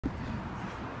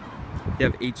They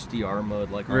have HDR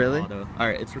mode, like on Really? auto.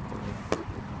 Alright, it's recording.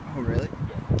 Oh, really? Do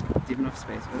you have enough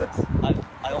space for this?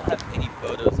 I don't have any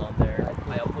photos on there.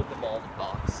 I upload them all in the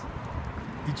box.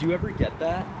 Did you ever get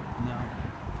that? No.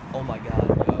 Oh my god,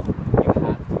 yo. You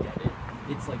have to get it.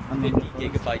 It's like 50 Unlimited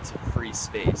gigabytes of free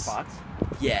space. Box?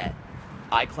 Yeah.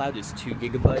 iCloud is 2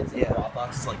 gigabytes, and Yeah.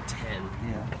 Dropbox is like 10.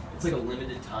 Yeah. It's like a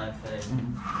limited time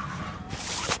thing.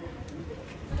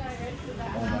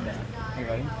 Oh my god. Are you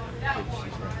ready?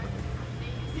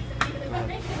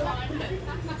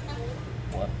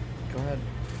 What? Go ahead.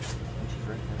 She's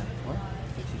right there. What?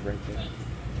 She's right there.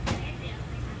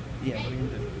 Yeah, what are you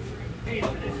gonna do?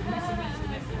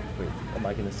 Wait, am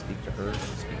I gonna speak to her or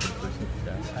speak to the person at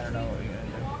the desk? I don't know what you're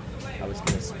gonna do. I was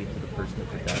gonna speak to the person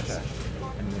at the desk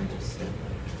Okay. and then just say,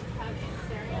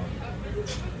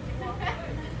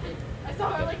 I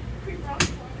saw her like creep around.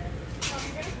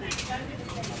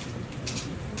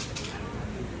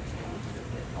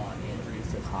 Andrea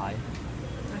says hi.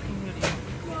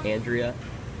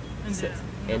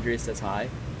 Andrea says hi.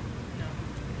 No.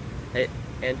 Hey,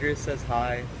 Andrea says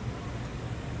hi.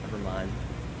 Never mind.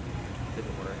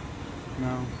 Didn't work.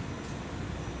 No.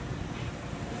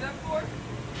 Is that for?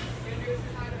 Andrea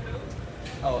said hi to who?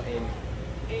 Oh, Amy.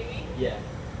 Amy? Yeah.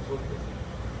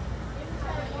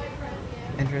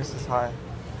 Interest is high.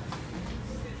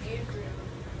 Andrea.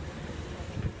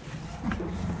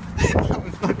 That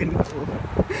was fucking cool.